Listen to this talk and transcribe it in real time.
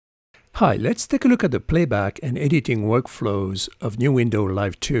Hi, let's take a look at the playback and editing workflows of Nuendo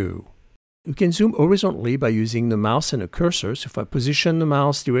Live 2. You can zoom horizontally by using the mouse and a cursor. So if I position the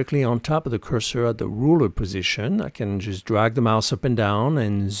mouse directly on top of the cursor at the ruler position, I can just drag the mouse up and down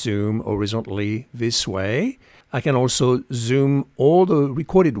and zoom horizontally this way. I can also zoom all the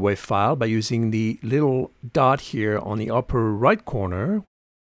recorded WAV file by using the little dot here on the upper right corner.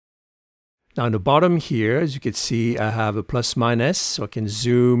 Now in the bottom here, as you can see, I have a plus minus, so I can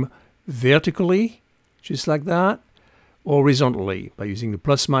zoom vertically, just like that, or horizontally by using the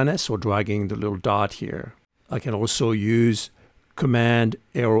plus minus or dragging the little dot here. I can also use Command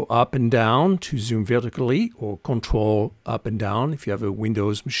arrow up and down to zoom vertically, or Control up and down if you have a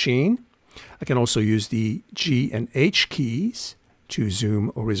Windows machine. I can also use the G and H keys to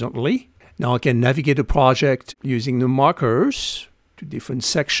zoom horizontally. Now I can navigate a project using the markers to different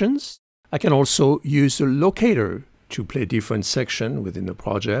sections. I can also use the locator to play different section within the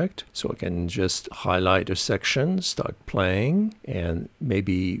project. So I can just highlight a section, start playing, and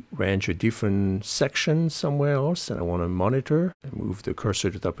maybe range a different section somewhere else that I want to monitor, and move the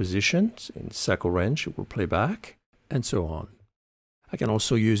cursor to that position. In circle range, it will play back, and so on. I can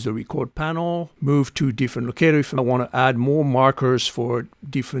also use the record panel, move to different locator if I want to add more markers for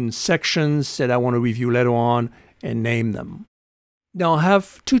different sections that I want to review later on, and name them. Now I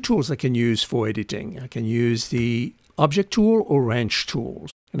have two tools I can use for editing. I can use the Object tool or Range tools.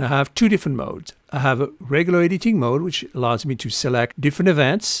 And I have two different modes. I have a regular editing mode, which allows me to select different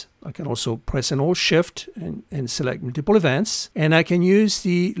events. I can also press an Alt-Shift and select multiple events. And I can use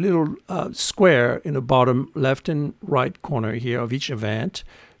the little square in the bottom left and right corner here of each event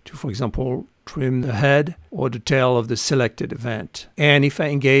to, for example, trim the head or the tail of the selected event. And if I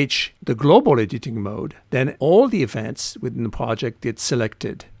engage the global editing mode, then all the events within the project get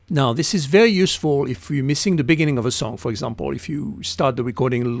selected. Now, this is very useful if you're missing the beginning of a song, for example, if you start the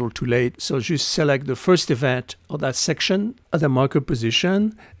recording a little too late. So just select the first event of that section at the marker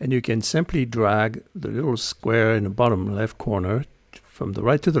position, and you can simply drag the little square in the bottom left corner from the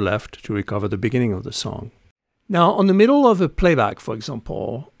right to the left to recover the beginning of the song. Now, on the middle of a playback, for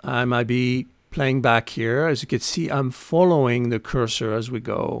example, I might be playing back here. As you can see, I'm following the cursor as we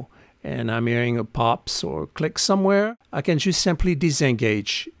go, and I'm hearing a pops or click somewhere. I can just simply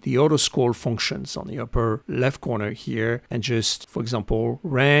disengage the auto scroll functions on the upper left corner here and just, for example,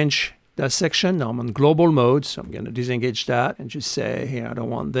 range that section. Now I'm on global mode, so I'm going to disengage that and just say, here, I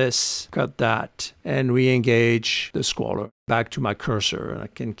don't want this, cut that, and re-engage the scroller back to my cursor. And I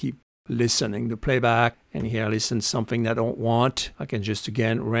can keep listening the playback, and here I listen something that I don't want. I can just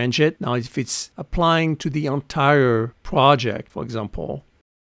again range it. Now if it's applying to the entire project, for example,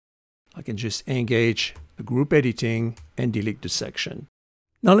 I can just engage the group editing and delete the section.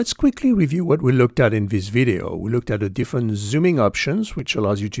 Now let's quickly review what we looked at in this video. We looked at the different zooming options, which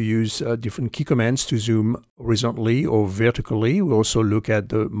allows you to use different key commands to zoom horizontally or vertically. We also look at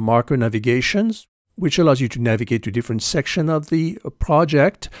the marker navigations, which allows you to navigate to different sections of the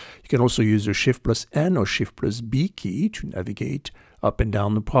project. You can also use the Shift+N or Shift+B key to navigate up and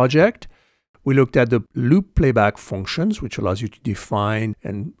down the project. We looked at the loop playback functions, which allows you to define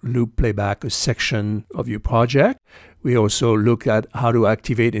and loop playback a section of your project. We also looked at how to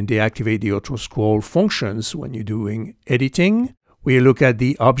activate and deactivate the auto scroll functions when you're doing editing. We look at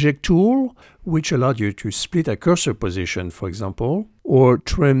the object tool, which allowed you to split a cursor position, for example, or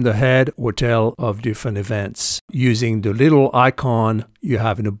trim the head or tail of different events using the little icon you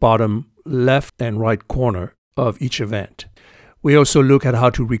have in the bottom left and right corner of each event. We also look at how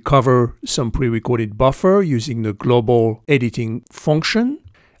to recover some pre-recorded buffer using the global editing function,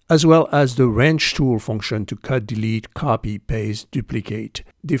 as well as the range tool function to cut, delete, copy, paste, duplicate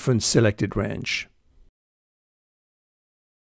different selected range.